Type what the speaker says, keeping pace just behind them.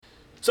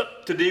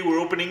up? Today we're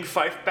opening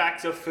 5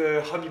 packs of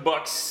Hobby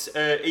Box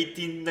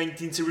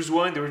 18-19 Series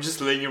 1. They were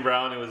just laying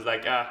around. It was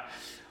like,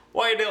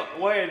 why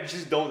I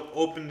just don't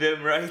open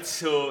them, right?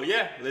 So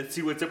yeah, let's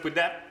see what's up with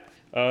that.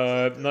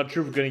 Not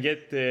sure if we're gonna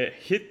get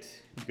hit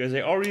because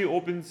I already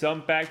opened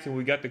some packs and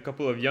we got a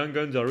couple of young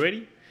guns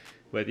already.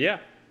 But yeah,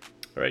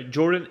 all right,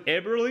 Jordan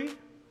Eberle.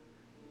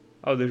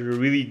 Oh, there's a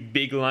really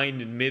big line in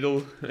the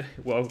middle.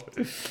 Wow,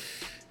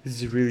 this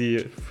is really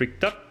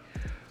freaked up.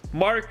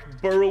 Mark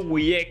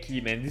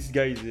Borowiecki, man, this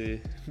guy is the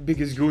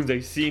biggest goons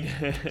I've seen.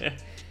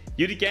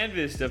 Beauty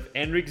canvas of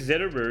Henrik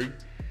Zetterberg.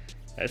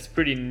 That's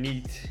pretty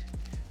neat.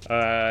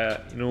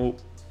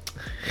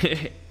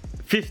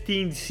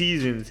 15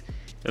 seasons.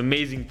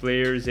 Amazing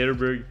player,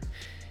 Zetterberg.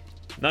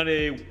 Not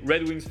a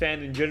Red Wings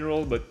fan in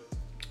general, but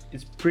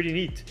it's pretty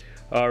neat.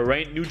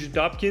 Ryan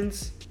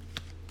Nugent-Hopkins.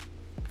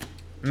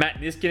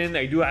 Matt Niskanen,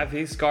 I do have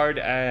his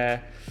card,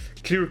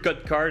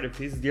 clear-cut card of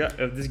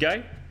this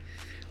guy.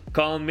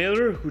 Colin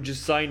Miller, who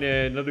just signed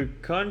another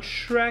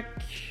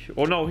contract.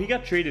 Oh no, he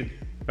got traded,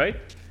 right?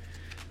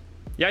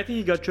 Yeah, I think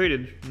he got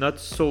traded not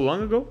so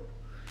long ago.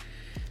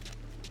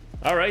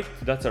 All right,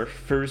 that's our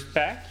first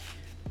pack.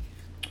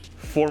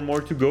 4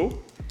 more to go.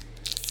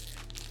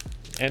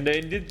 And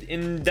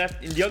in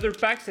the other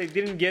packs, I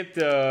didn't get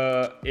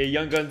a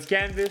Young Guns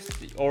canvas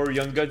or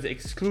Young Guns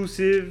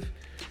exclusive.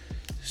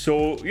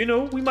 So,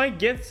 we might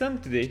get some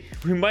today.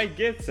 We might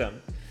get some.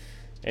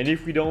 And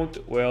if we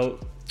don't, well,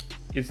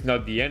 it's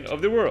not the end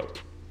of the world.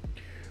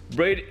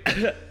 Braden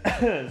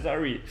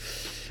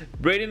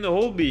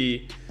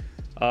Holtby.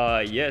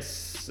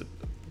 Yes.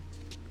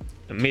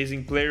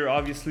 Amazing player,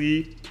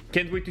 obviously.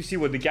 Can't wait to see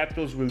what the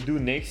Capitals will do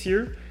next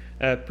year.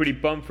 Pretty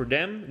pumped for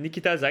them.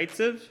 Nikita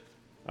Zaitsev.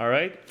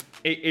 Alright.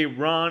 A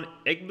Ron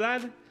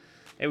Ekblad.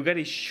 And we got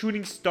a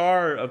shooting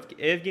star of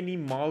Evgeny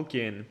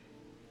Malkin.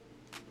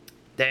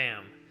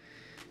 Damn.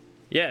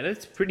 Yeah,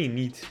 that's pretty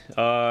neat.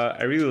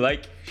 I really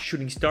like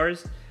shooting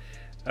stars.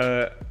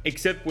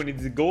 Except when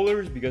it's the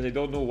goalers, because I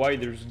don't know why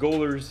there's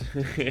goalers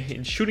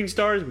in shooting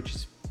stars, which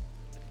is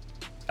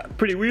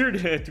pretty weird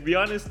to be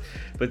honest.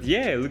 But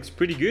yeah, it looks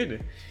pretty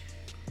good.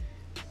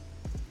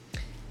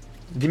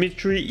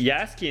 Dimitri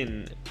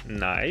Yaskin,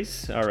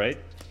 nice. All right.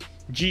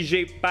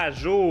 GJ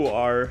Pajot,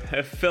 our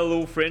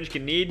fellow French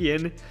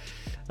Canadian.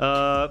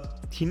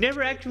 He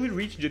never actually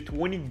reached the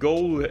 20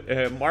 goal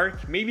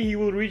mark. Maybe he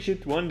will reach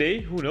it one day.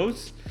 Who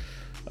knows?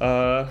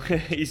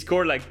 He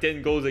scored like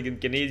 10 goals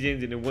against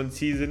Canadians in one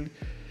season.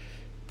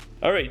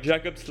 All right,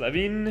 Jacob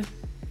Slavin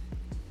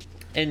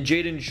and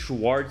Jaden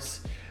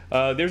Schwartz.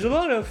 There's a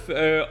lot of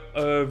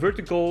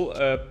vertical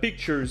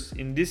pictures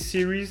in this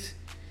series.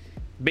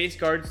 Base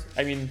cards.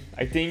 I mean,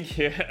 I think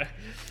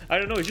I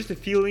don't know. It's just a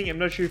feeling. I'm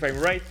not sure if I'm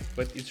right,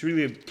 but it's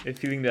really a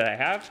feeling that I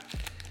have.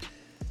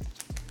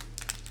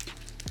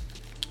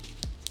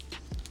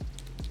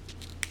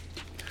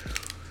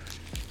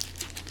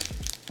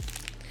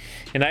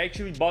 And I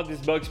actually bought this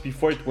box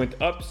before it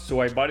went up,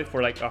 so I bought it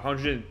for like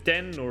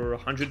 110 or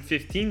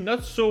 115,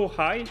 not so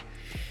high.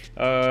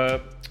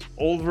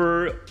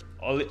 Oliver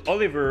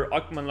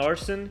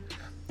Ekman-Larsson,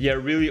 yeah,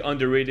 really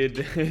underrated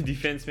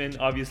defenseman,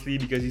 obviously,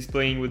 because he's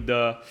playing with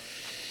the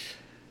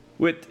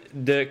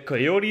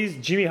Coyotes.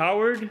 Jimmy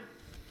Howard,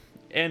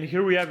 and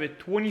here we have a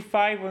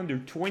 25 under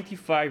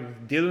 25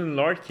 of Dylan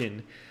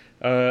Larkin.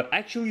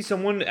 Actually,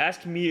 someone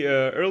asked me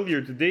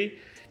earlier today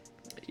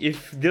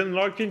if Dylan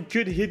Larkin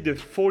could hit the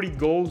 40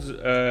 goals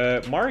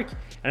mark,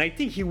 and I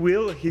think he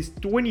will. He's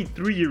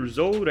 23 years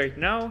old right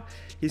now.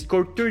 He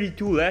scored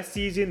 32 last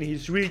season.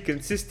 He's really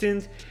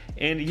consistent,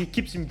 and he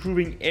keeps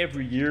improving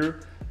every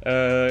year.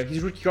 His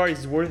rookie card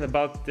is worth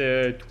about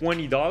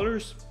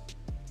 $20,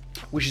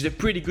 which is a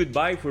pretty good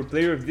buy for a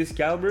player of this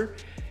caliber.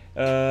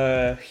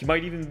 He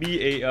might even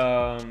be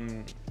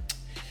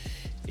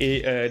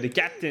the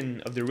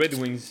captain of the Red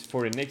Wings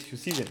for the next few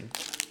seasons.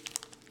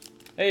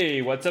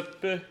 Hey, what's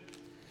up?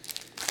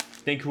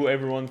 Thank you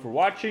everyone for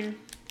watching.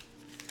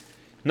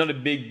 Not a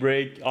big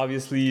break,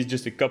 obviously, it's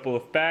just a couple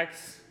of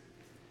packs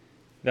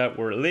that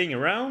were laying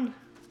around.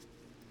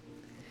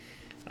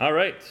 All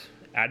right,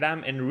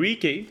 Adam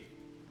Enrique.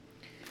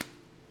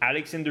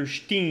 Alexander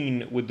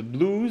Steen with the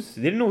Blues.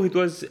 Didn't know it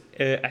was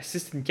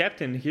assistant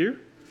captain here.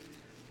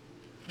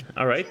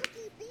 All right.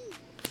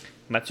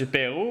 Mathieu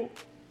Perreault.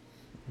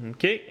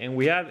 Okay, and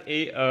we have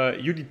a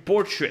Unit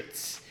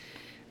Portraits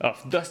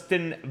of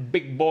Dustin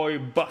Big Boy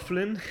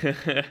Byfuglien.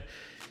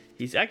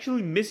 He's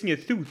actually missing a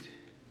tooth.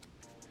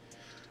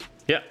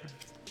 Yeah,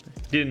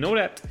 didn't know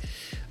that.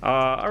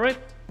 All right,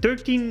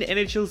 13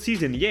 NHL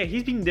season. Yeah,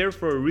 he's been there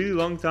for a really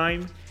long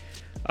time.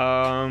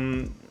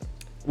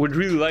 Would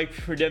really like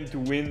for them to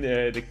win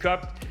the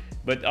cup,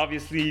 but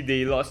obviously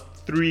they lost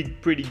 3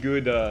 pretty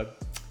good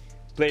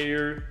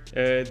player,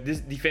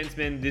 this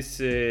defenseman this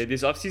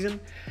offseason.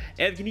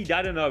 Evgeny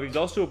Dadonov is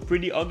also a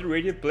pretty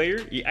underrated player.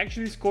 He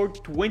actually scored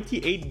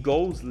 28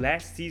 goals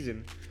last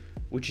season,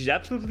 which is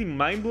absolutely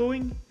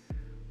mind-blowing.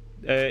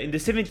 In the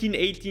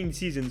 17-18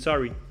 season,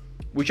 sorry,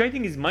 which I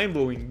think is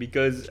mind-blowing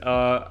because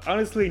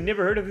honestly,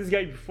 never heard of this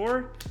guy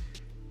before.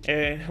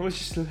 And I was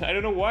just, I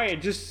don't know why, I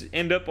just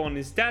end up on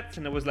his stats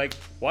and I was like,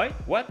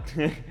 what?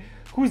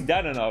 Who's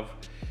Dadanov?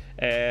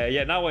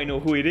 Yeah, now I know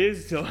who it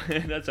is, so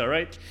that's all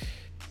right.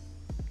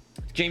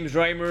 James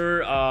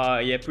Reimer,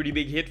 yeah, pretty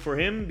big hit for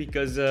him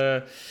because,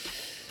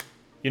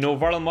 you know,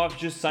 Varlamov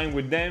just signed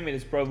with them and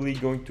it's probably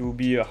going to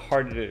be a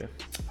hard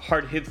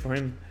hit for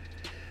him.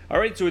 All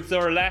right, so it's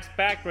our last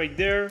pack right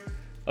there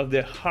of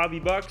the Hobby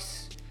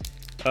Box.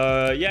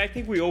 Yeah, I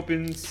think we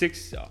opened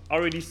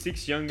already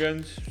six Young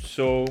Guns,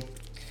 so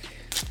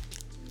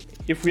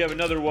if we have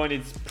another one,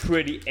 it's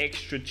pretty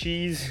extra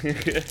cheese.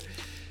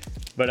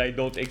 But I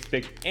don't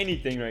expect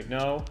anything right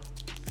now.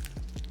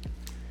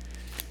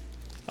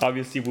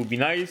 Obviously, it would be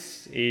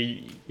nice,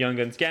 a Young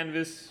Guns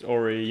canvas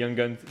or a Young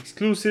Guns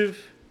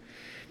exclusive.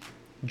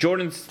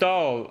 Jordan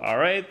Stahl, all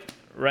right.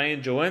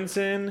 Ryan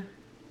Johansson,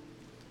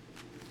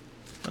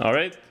 all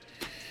right.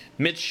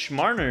 Mitch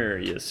Marner,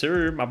 yes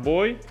sir, my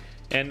boy.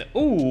 And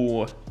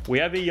ooh, we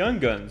have a Young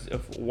Guns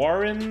of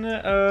Warren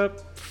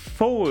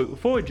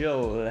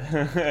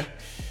Foegele.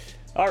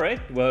 All right,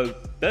 well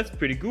that's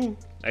pretty cool.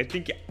 I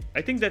think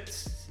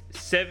that's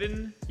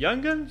 7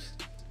 Young Guns.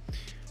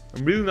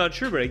 I'm really not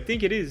sure, but I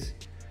think it is.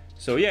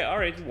 So yeah, all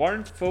right,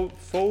 Warren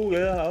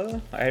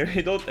Foegele. I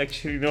really don't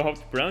actually know how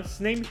to pronounce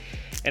his name,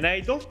 and I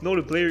don't know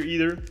the player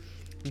either.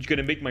 I'm just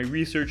gonna make my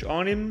research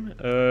on him.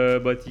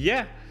 But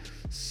yeah.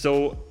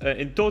 So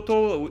in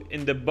total,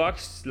 in the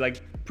box,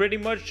 like pretty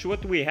much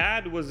what we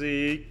had was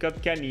a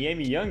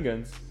Kotkaniemi Young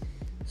Guns.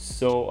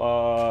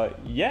 So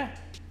yeah,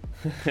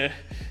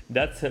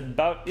 that's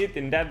about it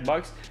in that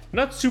box.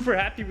 Not super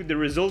happy with the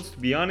results, to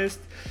be honest,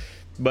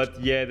 but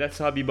yeah, that's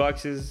Hobby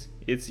Boxes.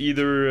 It's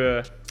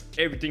either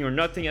everything or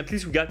nothing. At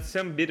least we got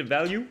some bit of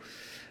value.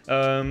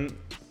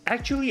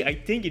 Actually, I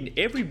think in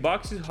every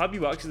Hobby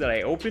Boxes that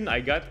I opened,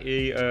 I got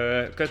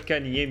a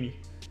Kotkaniemi.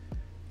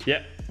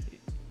 Yeah.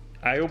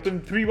 I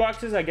opened 3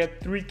 boxes, I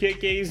got 3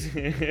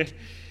 KKs.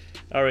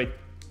 All right,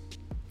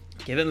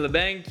 Kevin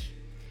Labanc,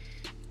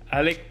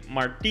 Alec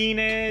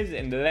Martinez,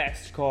 and the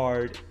last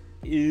card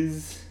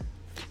is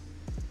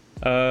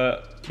no,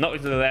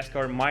 it's the last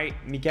card.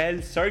 Mikhail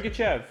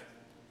Sergachev.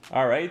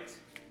 All right,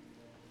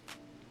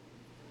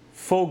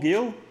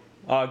 Foegele.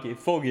 Okay,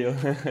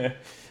 Foegele.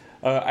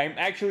 I'm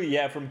actually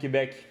from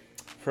Quebec,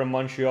 from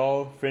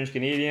Montreal, French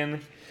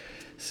Canadian.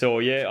 So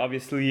yeah,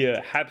 obviously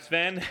a Habs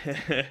fan.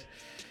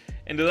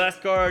 And the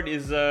last card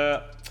is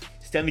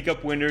Stanley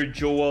Cup winner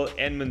Joel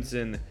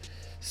Edmondson.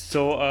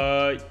 So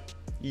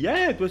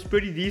yeah, it was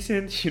pretty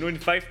decent. You know, in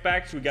 5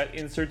 packs we got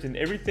inserts in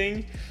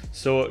everything.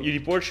 So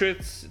UD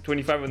Portraits,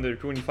 25 under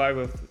 25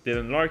 of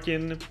Dylan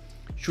Larkin,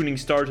 Shooting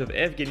Stars of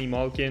Evgeny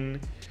Malkin,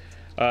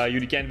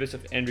 UD Canvas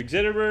of Henrik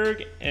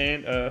Zetterberg,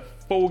 and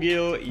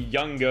Foegele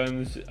Young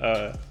Guns.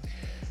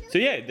 So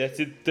yeah, that's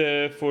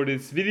it for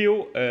this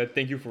video.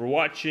 Thank you for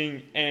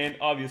watching, and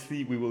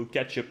obviously we will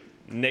catch up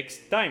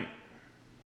next time.